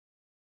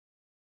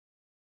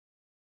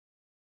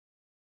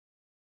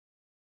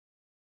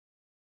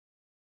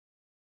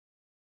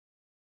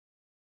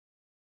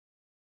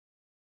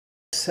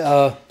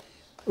Yes,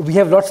 we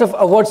have lots of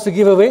awards to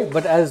give away,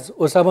 but as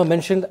Osama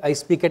mentioned, I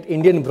speak at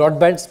Indian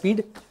broadband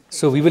speed,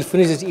 so we will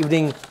finish this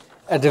evening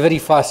at a very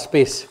fast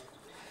pace.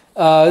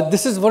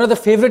 This is one of the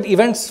favorite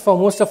events for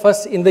most of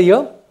us in the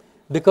year,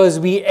 because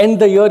we end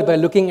the year by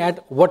looking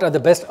at what are the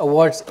best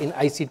awards in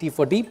ICT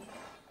for Deep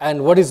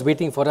and what is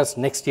waiting for us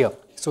next year.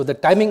 So the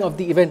timing of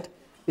the event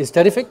is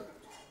terrific.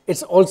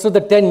 It's also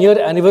the 10-year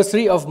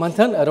anniversary of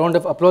Manthan. A round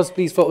of applause,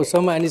 please, for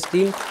Osama and his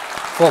team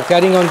for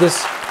carrying on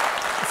this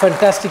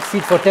fantastic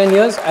feat for 10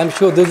 years. I'm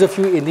sure those of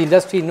you in the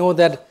industry know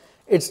that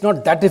it's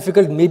not that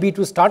difficult maybe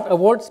to start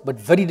awards, but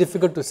very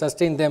difficult to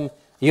sustain them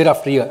year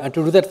after year. And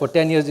to do that for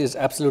 10 years is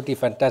absolutely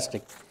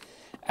fantastic.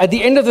 At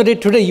the end of the day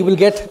today, you will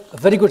get a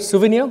very good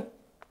souvenir.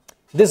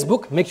 This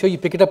book, make sure you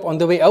pick it up on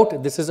the way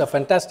out. This is a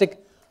fantastic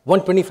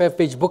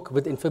 125-page book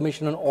with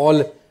information on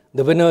all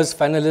the winners,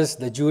 finalists,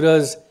 the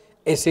jurors,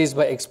 essays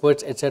by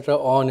experts, etc.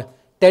 on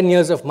 10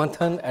 years of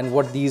Manthan and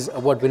what these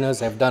award winners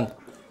have done.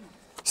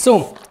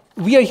 So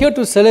we are here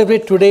to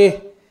celebrate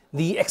today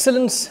the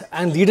excellence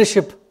and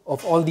leadership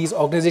of all these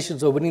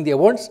organizations who are winning the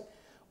awards.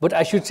 But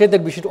I should say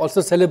that we should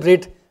also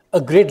celebrate a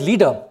great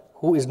leader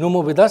who is no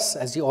more with us.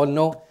 As you all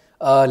know,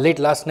 late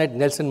last night,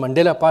 Nelson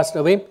Mandela passed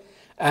away.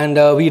 And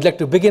we'd like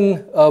to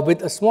begin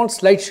with a small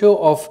slideshow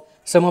of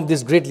some of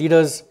these great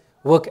leaders'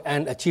 work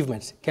and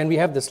achievements. Can we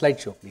have the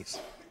slideshow, please?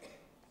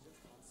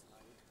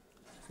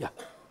 Yeah.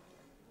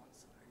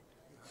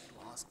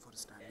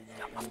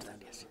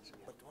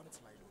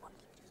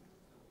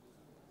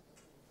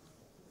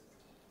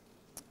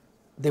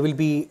 There will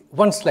be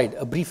one slide,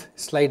 a brief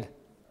slide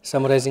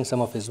summarizing some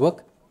of his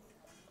work.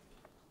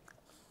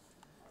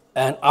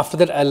 And after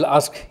that, I'll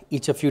ask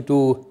each of you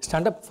to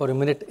stand up for a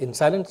minute in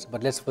silence,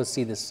 but let's first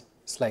see this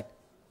slide.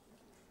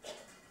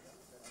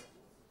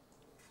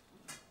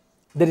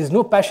 There is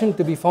no passion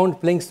to be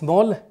found playing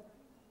small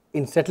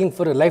in settling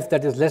for a life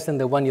that is less than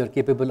the one you're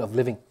capable of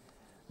living.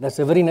 That's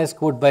a very nice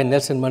quote by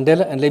Nelson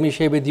Mandela. And let me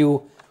share with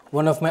you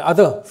one of my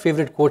other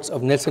favorite quotes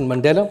of Nelson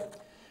Mandela.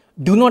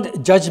 Do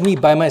not judge me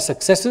by my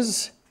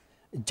successes.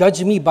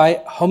 Judge me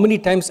by how many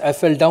times I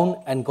fell down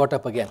and got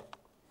up again.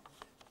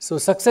 So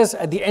success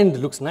at the end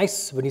looks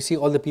nice. When you see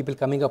all the people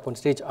coming up on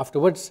stage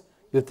afterwards,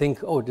 you think,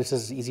 oh, this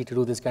is easy to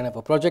do this kind of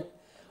a project.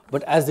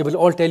 But as they will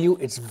all tell you,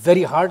 it's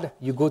very hard.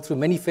 You go through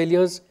many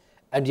failures.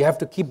 And you have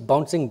to keep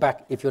bouncing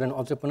back if you're an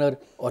entrepreneur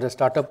or a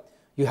startup.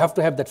 You have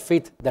to have that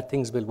faith that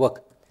things will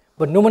work.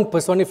 But no one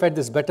personified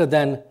this better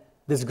than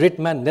this great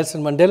man,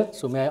 Nelson Mandela.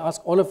 So may I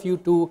ask all of you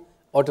to,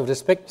 out of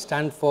respect,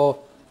 stand for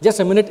just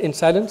a minute in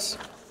silence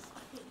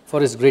for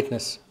his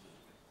greatness.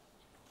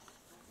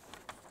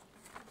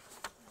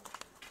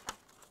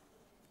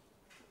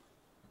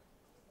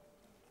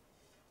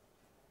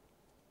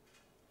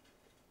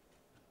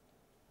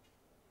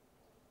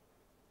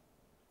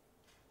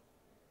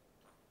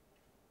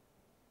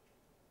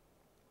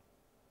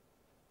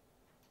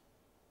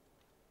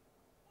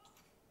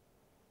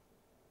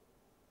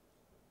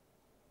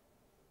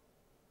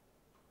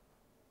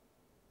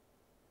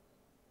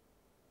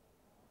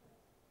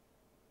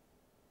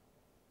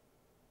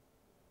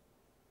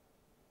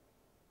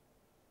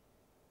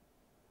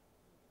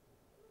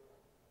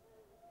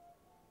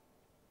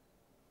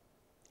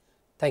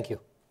 Thank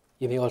you.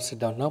 You may all sit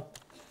down now.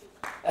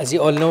 As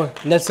you all know,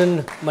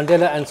 Nelson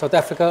Mandela and South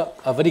Africa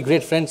are very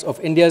great friends of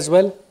India as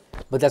well.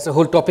 But that's a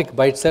whole topic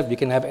by itself. We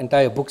can have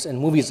entire books and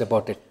movies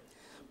about it.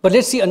 But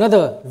let's see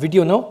another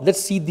video now.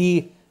 Let's see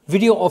the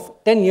video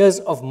of 10 years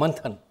of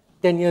Manthan.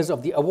 10 years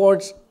of the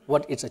awards,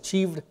 what it's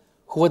achieved,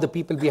 who are the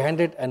people behind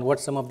it, and what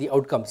some of the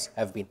outcomes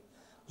have been.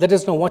 Let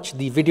us now watch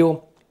the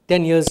video,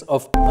 10 years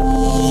of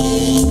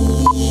Manthan.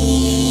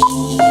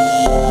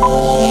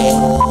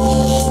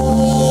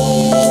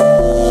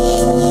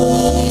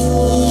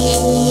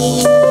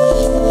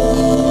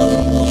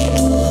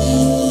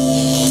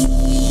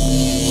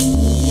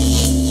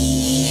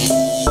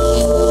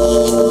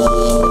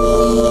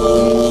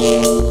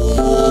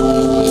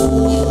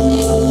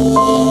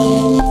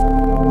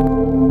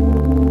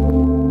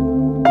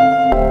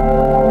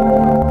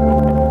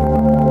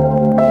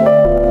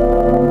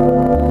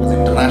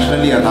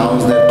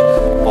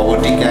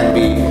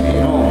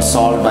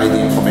 Solved by the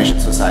information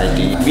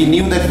society. We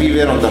knew that we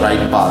were on the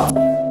right path.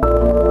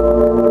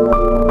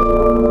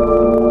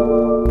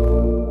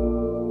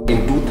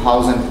 In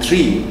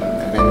 2003,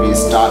 when we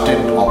started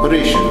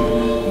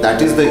operation,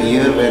 that is the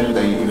year when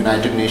the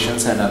United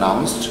Nations had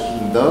announced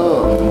the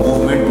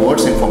movement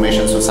towards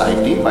information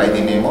society by the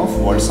name of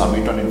World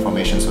Summit on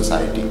Information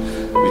Society,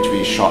 which we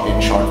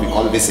in short we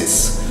call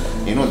WSIS.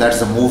 You know, that's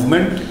the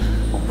movement.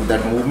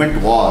 That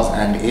movement was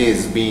and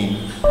is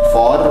being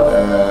for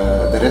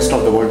the rest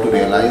of the world to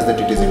realize that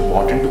it is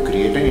important to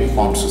create an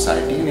informed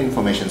society, an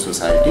information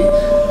society,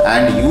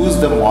 and use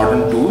the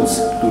modern tools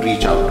to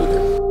reach out to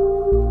them.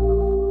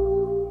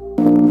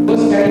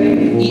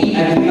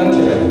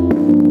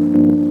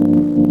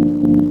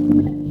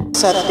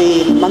 So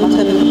the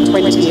Manthan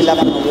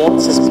 2011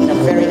 Awards has been a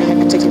very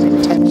hectic and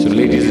intense. So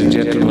ladies and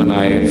gentlemen,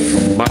 I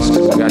must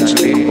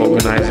congratulate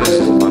organizers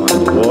of the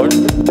Manthan Award.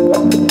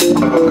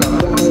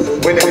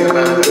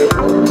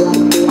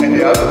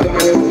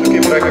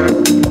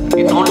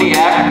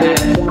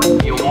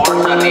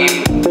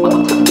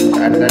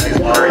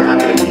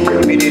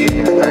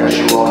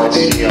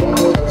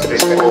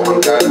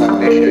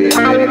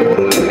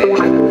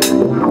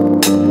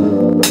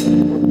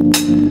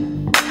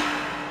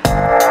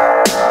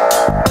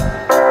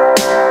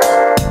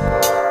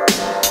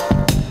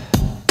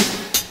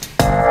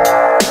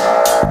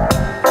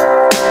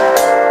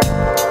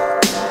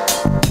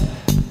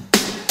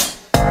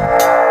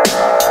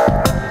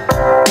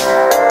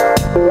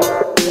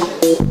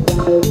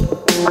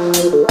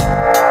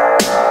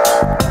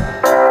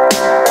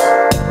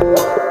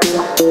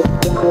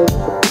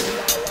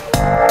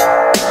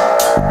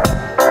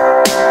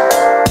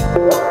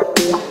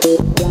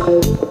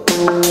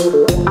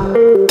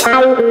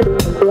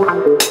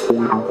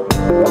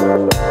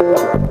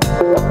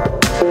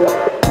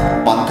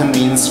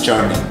 means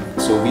churning.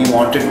 So we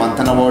wanted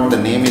Manthan Award,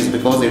 the name is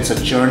because it's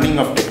a churning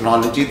of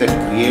technology that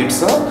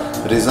creates a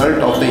result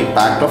of the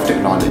impact of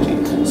technology.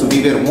 So we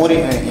were more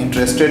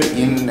interested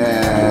in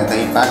the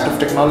impact of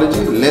technology,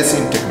 less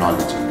in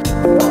technology.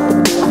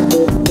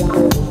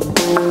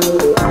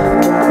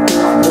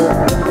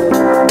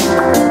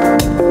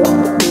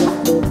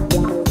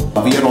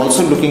 We are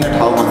also looking at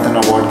how Manthan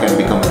Award can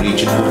become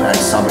regional and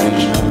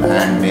sub-regional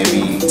and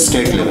maybe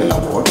state level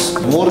awards.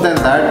 More than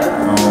that,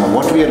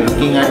 what we are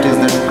looking at is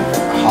that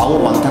how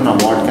Manthan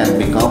Award can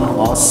become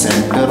a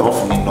center of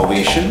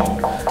innovation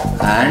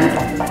and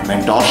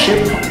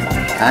mentorship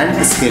and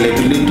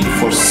scalability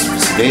for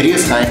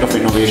various kinds of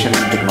innovation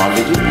and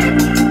technology.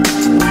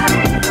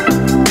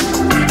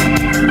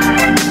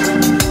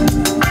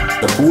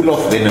 The pool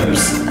of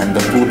winners and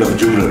the pool of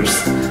jurors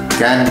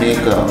can make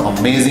an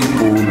amazing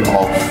pool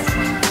of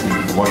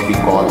what we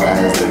call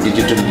as the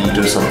digital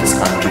leaders of this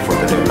country for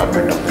the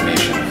development of the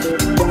nation.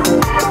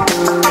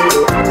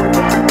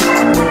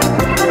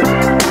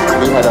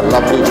 We had a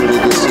lovely jury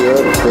this year,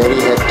 very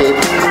hectic.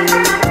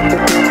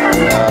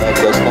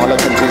 The smaller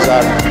countries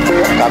are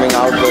coming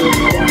out with.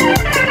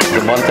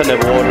 The Manthan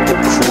Award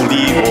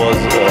truly was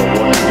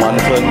what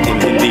Manthan in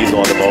Hindi is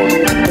all about.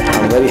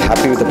 I'm very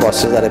happy with the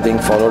process that are being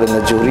followed in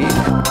the jury.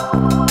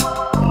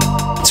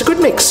 It's a good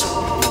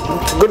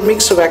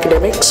mix of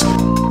academics.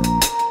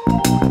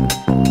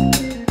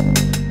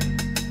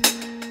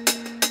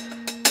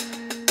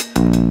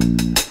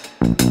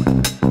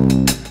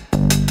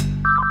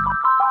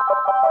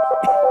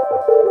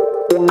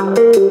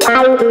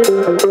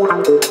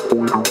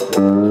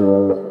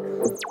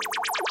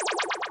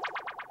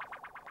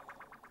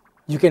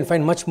 You can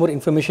find much more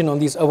information on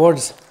these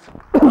awards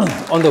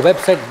on the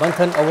website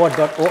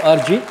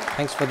manthanaward.org.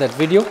 Thanks for that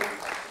video.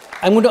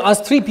 I'm going to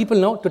ask 3 people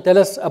now to tell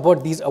us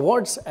about these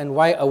awards and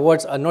why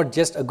awards are not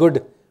just a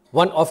good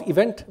one-off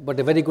event, but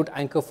a very good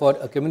anchor for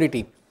a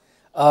community.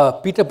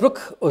 Peter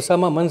Brook,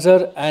 Osama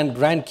Manzar and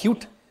Brian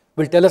Cute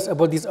will tell us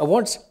about these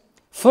awards.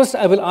 First,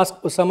 I will ask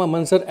Osama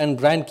Manzar and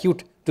Brian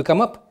Cute to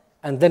come up,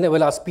 and then I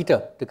will ask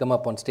Peter to come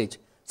up on stage.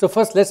 So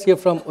first, let's hear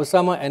from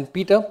Osama and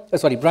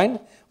Brian.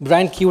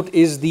 Brian Cute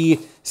is the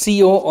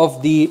CEO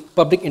of the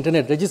Public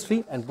Internet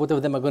Registry, and both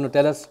of them are going to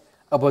tell us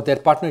about their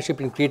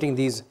partnership in creating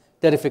these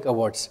terrific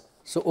awards.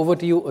 So over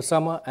to you,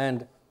 Osama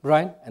and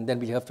Brian, and then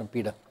we'll hear from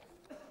Peter.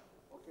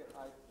 Okay,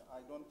 I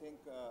don't think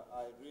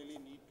I really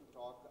need to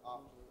talk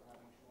after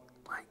having shown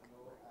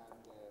you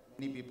and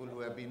many people who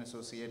have been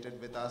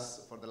associated with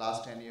us for the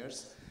last 10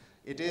 years.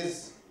 It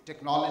is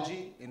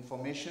technology,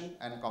 information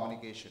and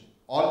communication.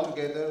 All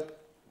together,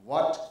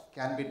 what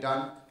can be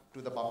done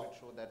to the puppet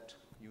show that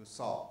you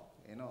saw,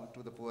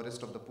 to the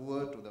poorest of the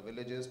poor, to the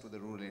villages, to the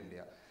rural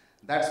India.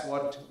 That's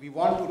what we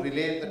want to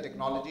relate the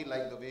technology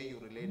like the way you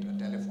relate a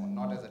telephone,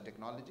 not as a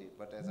technology,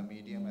 but as a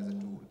medium, as a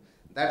tool.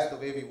 That's the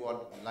way we would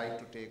like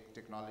to take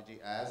technology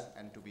as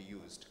and to be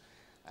used.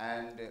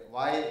 And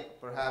why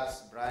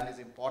perhaps Brian is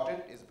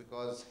important is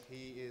because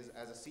he is,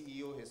 as a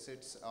CEO, he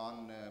sits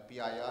on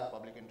PIR,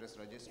 Public Interest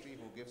Registry,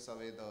 who gives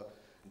away the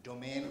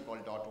domain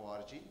called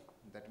 .org.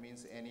 That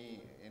means any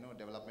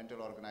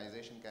developmental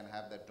organization can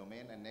have that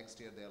domain, and next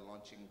year they are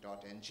launching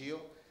 .ngo,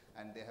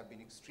 and they have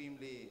been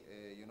extremely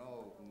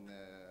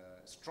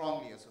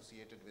strongly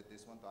associated with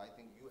this one. So I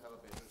think you have a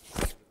better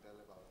story to tell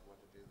about what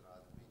it is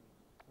rather than me.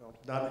 Well,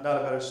 not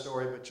a better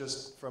story, but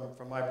just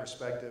from my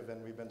perspective,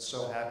 and we've been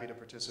so happy to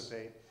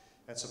participate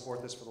and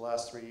support this for the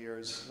last 3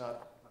 years,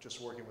 not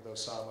just working with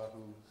Osama,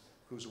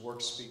 whose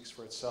work speaks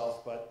for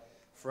itself, but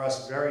for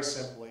us, very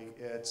simply,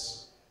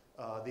 it's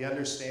the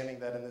understanding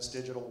that in this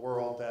digital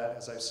world that,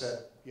 as I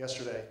said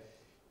yesterday,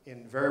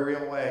 in very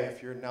real way,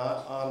 if you're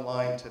not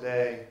online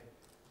today,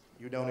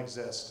 you don't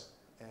exist.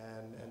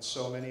 And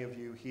so many of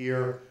you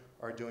here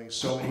are doing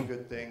so many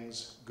good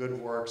things, good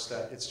works,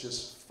 that it's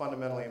just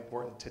fundamentally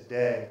important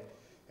today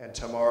and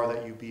tomorrow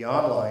that you be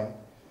online,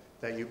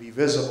 that you be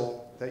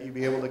visible, that you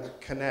be able to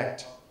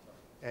connect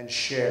and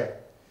share,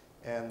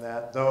 and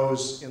that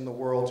those in the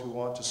world who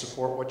want to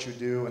support what you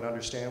do and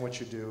understand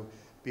what you do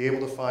be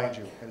able to find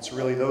you. And it's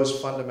really those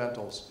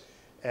fundamentals.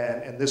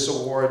 And this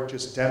award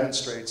just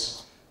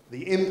demonstrates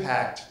the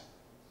impact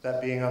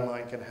that being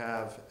online can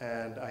have.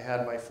 And I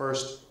had my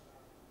first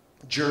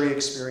jury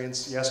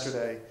experience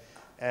yesterday,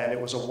 and it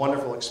was a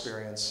wonderful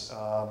experience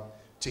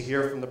to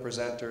hear from the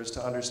presenters,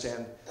 to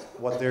understand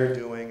what they're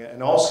doing,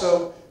 and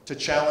also to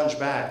challenge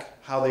back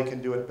how they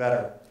can do it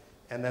better,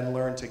 and then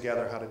learn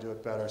together how to do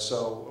it better.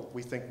 So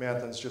we think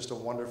Manthan's just a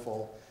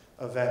wonderful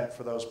event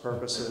for those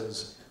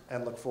purposes,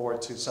 and look forward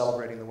to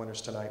celebrating the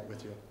winners tonight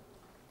with you.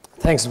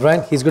 Thanks,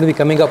 Brian. He's going to be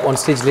coming up on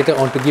stage later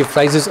on to give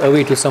prizes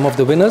away to some of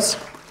the winners.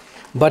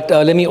 But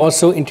let me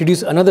also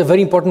introduce another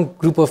very important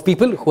group of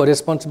people who are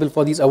responsible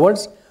for these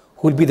awards,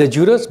 who will be the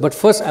jurors. But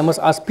first, I must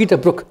ask Peter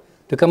Brook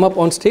to come up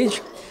on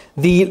stage.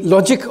 The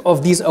logic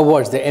of these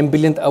awards, the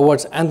M-Billionth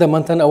Awards and the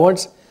Manthan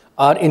Awards,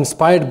 are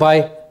inspired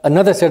by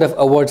another set of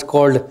awards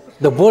called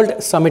the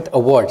World Summit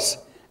Awards.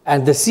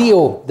 And the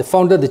CEO, the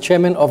founder, the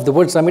chairman of the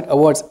World Summit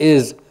Awards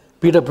is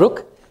Peter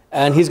Brook.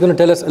 And he's going to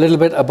tell us a little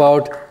bit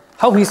about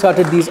how he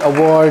started these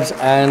awards,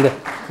 and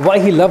why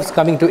he loves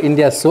coming to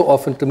India so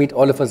often to meet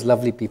all of us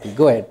lovely people.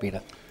 Go ahead,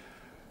 Peter.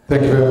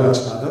 Thank you very much,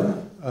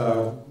 Manthan.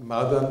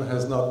 Manthan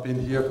has not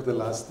been here for the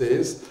last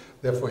days,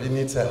 therefore he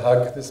needs a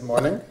hug this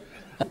morning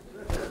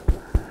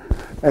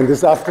and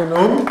this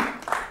afternoon,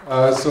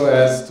 so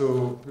as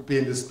to be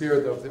in the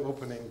spirit of the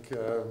opening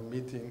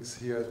meetings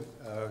here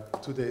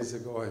 2 days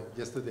ago,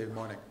 yesterday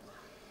morning.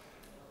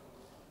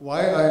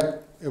 Why are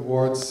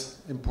awards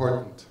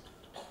important?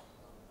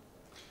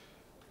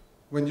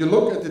 When you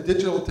look at the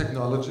digital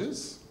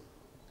technologies,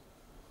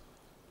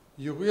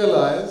 you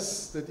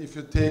realize that if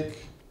you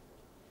take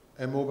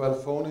a mobile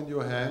phone in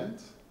your hand,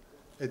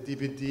 a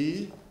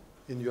DVD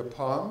in your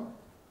palm,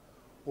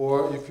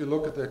 or if you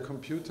look at a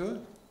computer,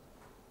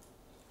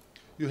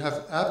 you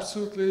have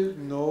absolutely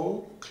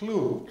no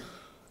clue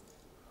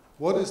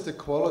what is the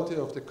quality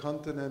of the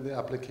content and the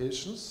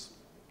applications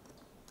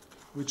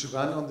which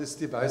run on these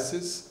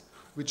devices,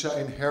 which are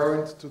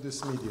inherent to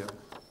this media.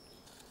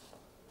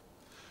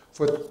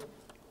 For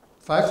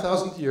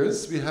 5,000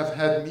 years, we have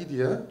had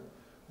media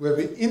where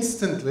we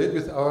instantly,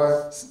 with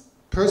our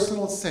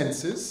personal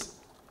senses,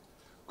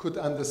 could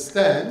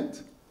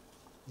understand,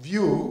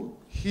 view,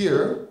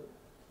 hear,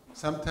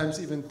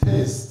 sometimes even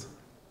taste,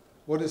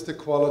 what is the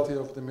quality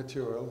of the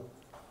material,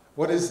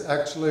 what is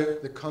actually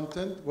the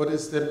content, what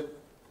is the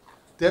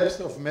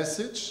depth of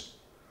message,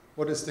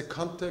 what is the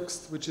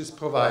context which is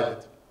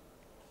provided.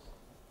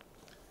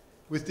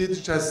 With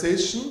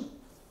digitization,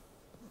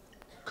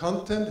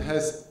 content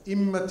has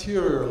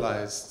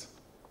immaterialized.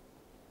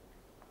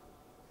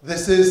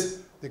 This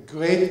is the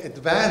great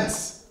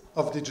advance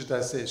of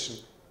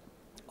digitization.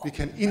 We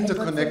can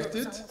interconnect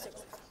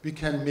it, we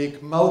can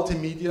make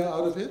multimedia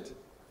out of it,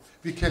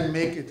 we can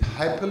make it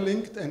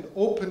hyperlinked and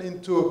open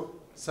into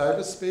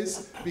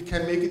cyberspace, we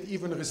can make it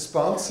even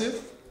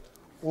responsive,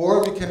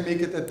 or we can make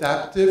it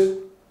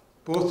adaptive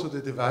both to the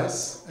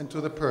device and to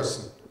the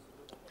person.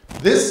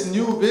 This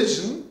new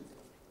vision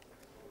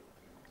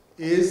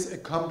is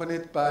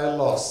accompanied by a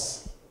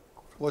loss.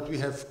 What we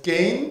have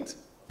gained,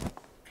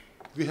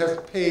 we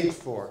have paid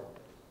for.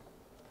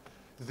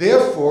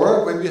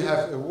 Therefore, when we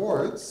have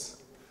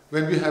awards,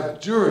 when we have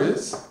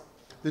juries,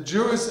 the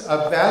juries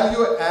are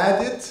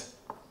value-added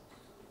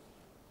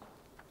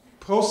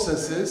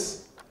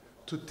processes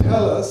to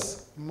tell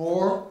us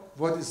more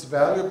what is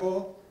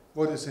valuable,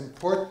 what is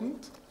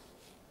important,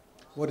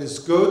 what is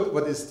good,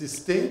 what is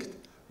distinct,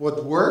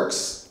 what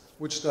works,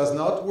 which does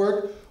not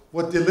work,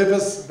 what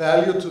delivers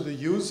value to the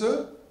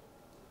user,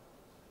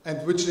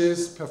 and which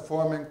is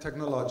performing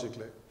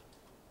technologically.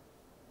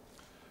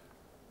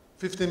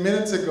 15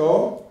 minutes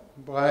ago,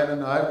 Brian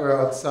and I were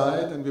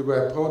outside and we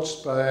were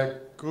approached by a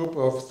group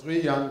of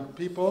 3 young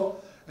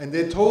people, and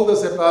they told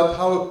us about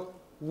how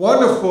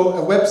wonderful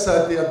a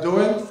website they are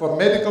doing for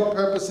medical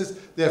purposes.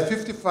 There are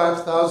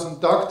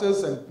 55,000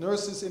 doctors and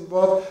nurses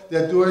involved.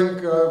 They're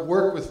doing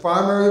work with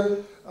farmer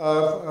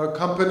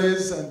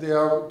companies, and they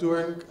are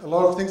doing a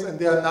lot of things, and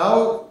they are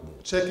now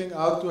checking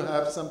out to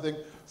have something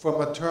for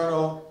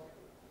maternal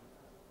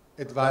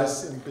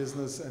advice in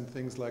business and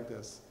things like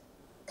this.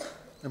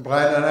 And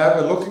Brian and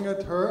I were looking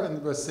at her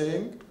and were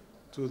saying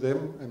to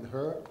them and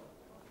her,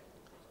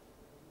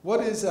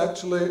 what is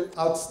actually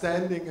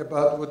outstanding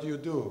about what you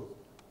do?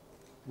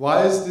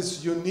 Why is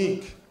this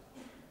unique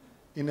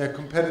in a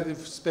competitive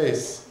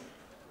space?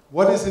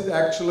 What is it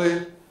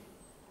actually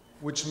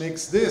which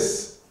makes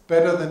this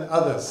better than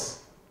others?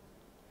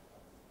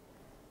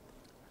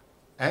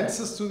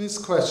 Answers to these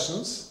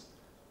questions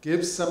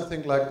give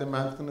something like the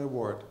Manthan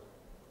Award.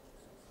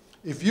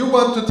 If you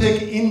want to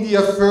take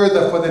India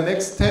further for the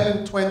next 10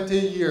 and 20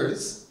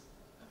 years,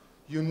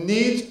 you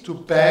need to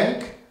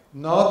bank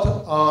not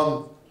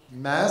on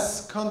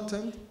mass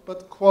content,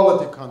 but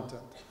quality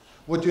content.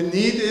 What you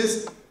need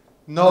is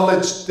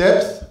knowledge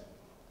depth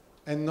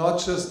and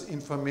not just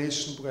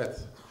information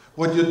breadth.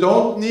 What you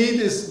don't need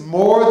is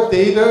more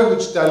data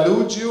which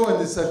dilutes you and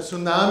is a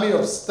tsunami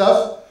of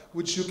stuff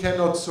which you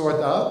cannot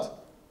sort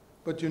out,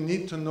 but you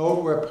need to know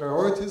where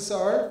priorities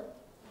are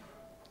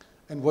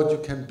and what you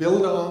can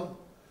build on,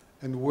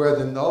 and where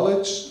the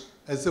knowledge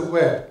as a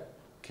web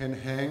can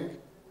hang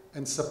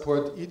and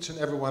support each and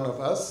every one of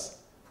us,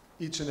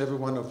 each and every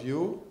one of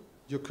you,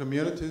 your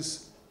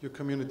communities, your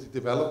community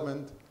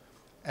development,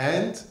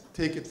 and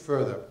take it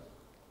further.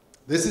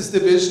 This is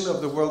the vision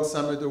of the World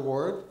Summit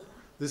Award.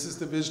 This is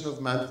the vision of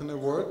Manthan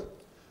Award.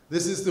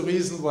 This is the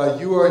reason why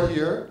you are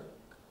here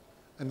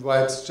and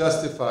why it's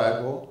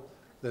justifiable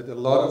that a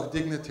lot of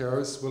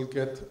dignitaries will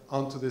get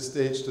onto the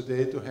stage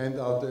today to hand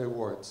out the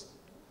awards.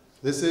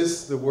 This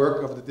is the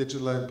work of the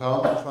Digital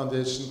Empowerment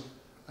Foundation,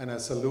 and I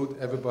salute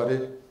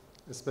everybody,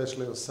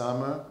 especially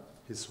Osama,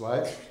 his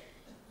wife,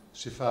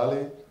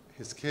 Shifali,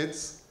 his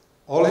kids,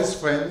 all his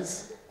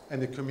friends,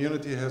 and the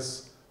community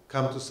has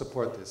come to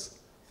support this.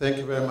 Thank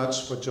you very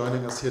much for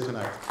joining us here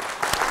tonight.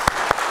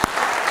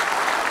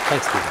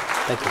 Thanks, Peter.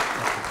 Thank you.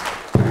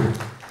 Thank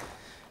you.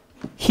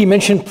 He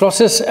mentioned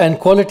process and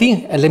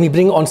quality, and let me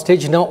bring on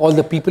stage now all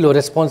the people who are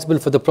responsible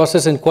for the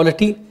process and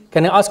quality.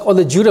 Can I ask all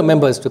the juror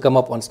members to come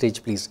up on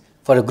stage, please,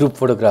 for a group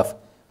photograph?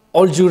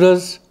 All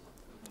jurors,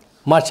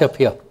 march up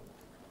here.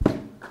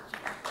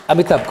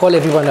 Amitabh, call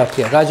everyone up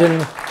here.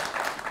 Rajan,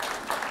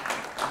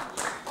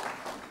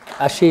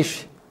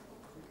 Ashish.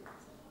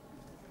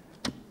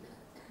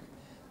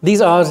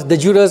 These are the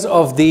jurors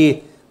of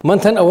the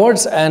Manthan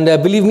Awards, and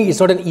believe me, it's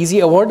not an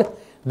easy award.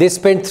 They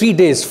spent 3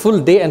 days, full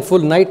day and full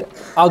night,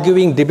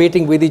 arguing,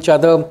 debating with each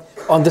other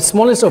on the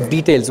smallest of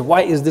details.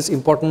 Why is this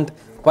important?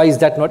 Why is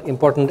that not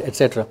important,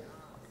 etc.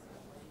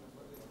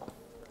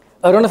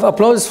 A round of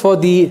applause for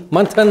the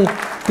Manthan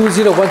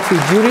 2013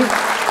 jury.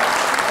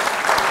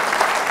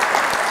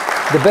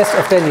 The best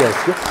of 10 years.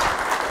 Yeah? A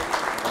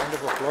round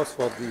of applause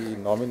for the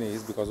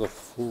nominees because of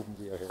whom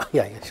we are here.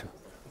 Yeah, sure.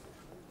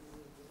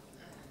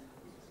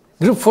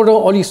 Group photo,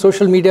 all your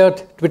social media,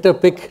 Twitter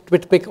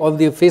pic, all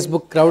the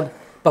Facebook crowd,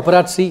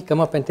 paparazzi,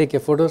 come up and take your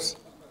photos.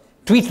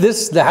 Tweet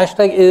this, the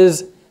hashtag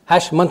is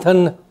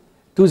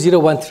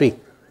 #Manthan2013.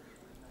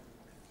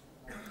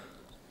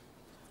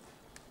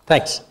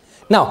 Thanks.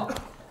 Now,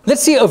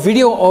 let's see a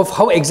video of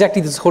how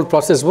exactly this whole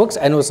process works.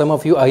 I know some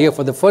of you are here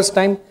for the first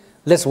time.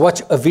 Let's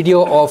watch a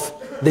video of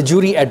the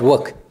jury at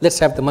work. Let's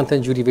have the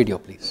Manthan jury video,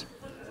 please.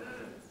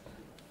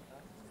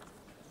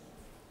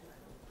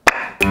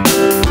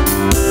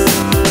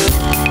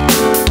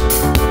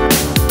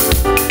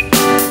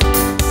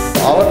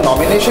 Our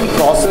nomination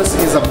process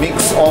is a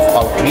mix of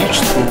outreach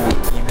through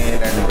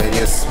email and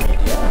various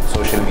media,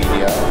 social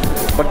media.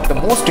 But the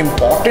most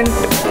important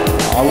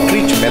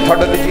outreach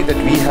methodology that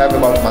we have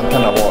about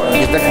Manthan Award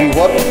is that we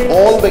work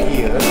all the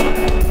year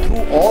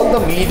through all the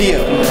media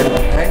and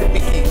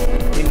handpicking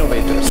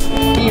innovators.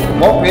 We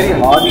work very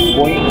hard in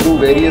going through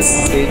various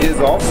stages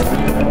of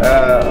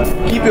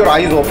keep your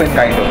eyes open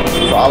kind of.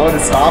 So our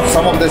staff,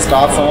 some of the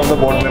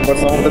board members,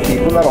 some of the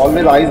people are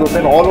always eyes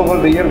open all over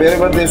the year.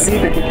 Wherever they see,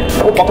 they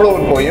pakdo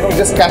unko,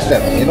 just catch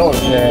them.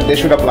 They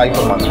should apply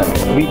for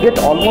Manthan. We get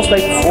almost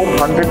like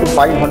 400 to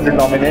 500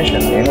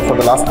 nominations. For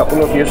the last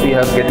couple of years, we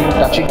have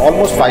touching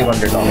almost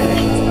 500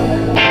 nominations.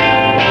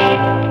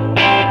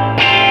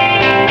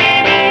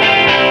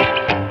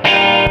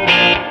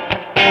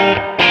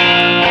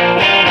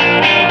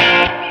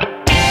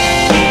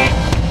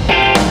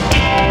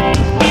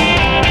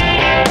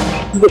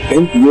 The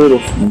 10th year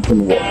of Manthan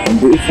Award, and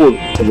therefore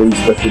a very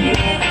special year.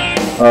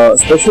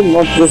 Special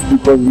not just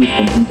because we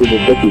completed a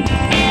decade,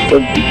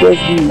 but because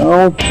we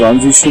now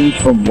transition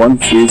from one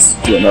phase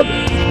to another.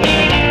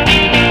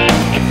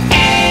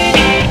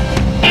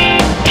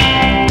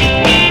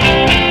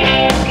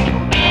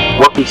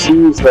 What we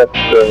see is that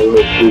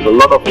there's a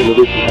lot of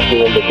innovation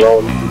happening on the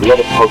ground, a lot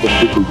of how that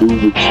people do,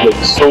 which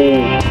makes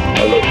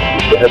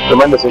they have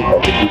tremendous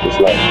impact on people's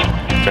lives.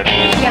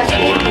 Yeah,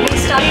 so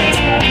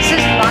this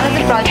is one of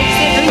the projects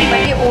they're doing,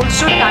 but they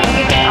also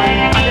target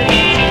other things.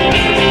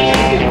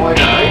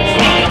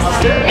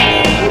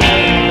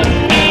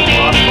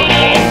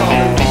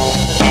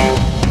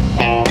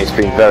 It's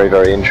been very,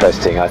 very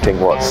interesting. I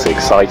think what's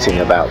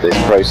exciting about this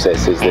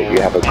process is that you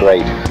have a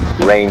great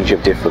range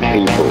of different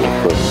people,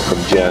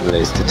 from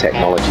journalists to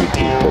technology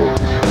people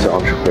to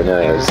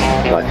entrepreneurs,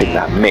 and I think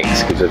that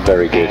mix gives a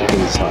very good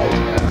insight.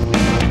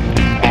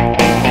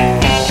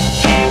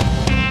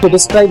 To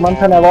describe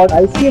Manthan Award,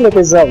 I feel it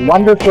is a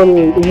wonderful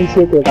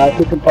initiative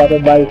taken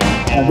forward by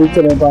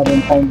Digital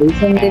Empowerment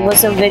Foundation. There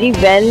was a very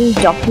well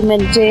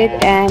documented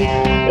and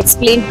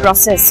explained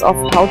process of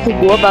how to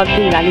go about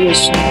the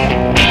evaluation.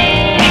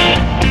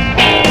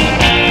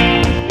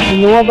 You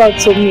know about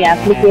so many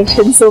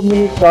applications, so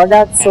many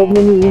products, so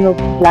many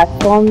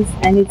platforms,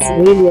 and it's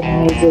really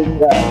an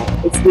amazing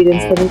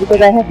experience for me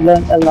because I have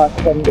learned a lot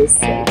from this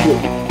field.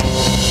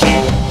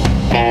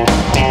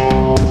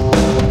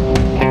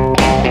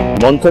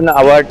 Manthan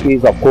Award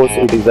is, of course,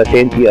 it is the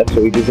 10th year,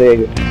 so it is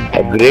a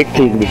great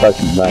thing because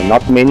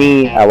not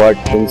many award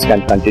things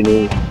can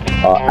continue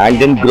and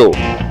then grow.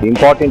 The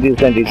important is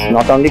that it's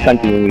not only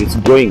continuing, it's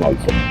growing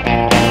also.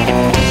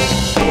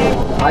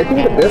 I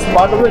think the best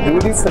part of the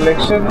jury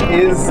selection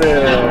is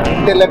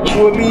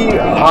intellectually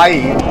high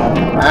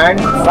and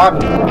fun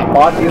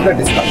part is the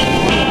discussion.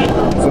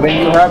 So when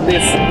you have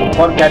this,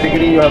 per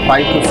category you have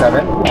 5 to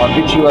 7 on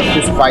which you are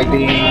fist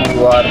fighting,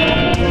 you are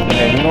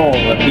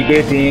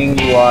debating,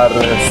 you are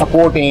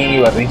supporting,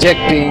 you are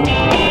rejecting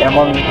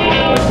among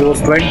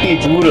those 20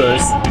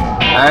 jurors,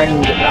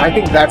 and I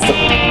think that's the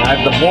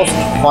most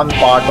fun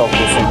part of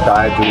this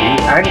entire jury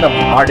and the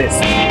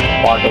hardest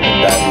part of the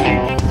entire jury.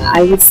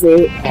 I would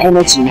say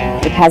energy.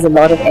 It has a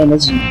lot of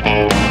energy.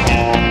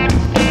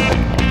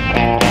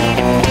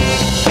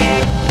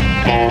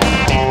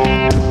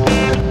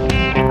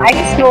 I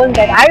was told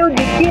that I would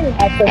be killed.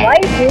 I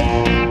survived it.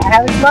 I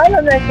have a smile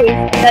on my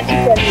face. That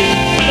is a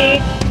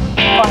great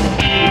fun.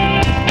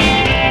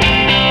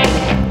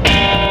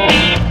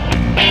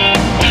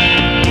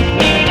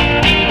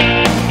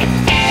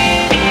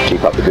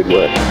 Keep up the good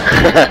work.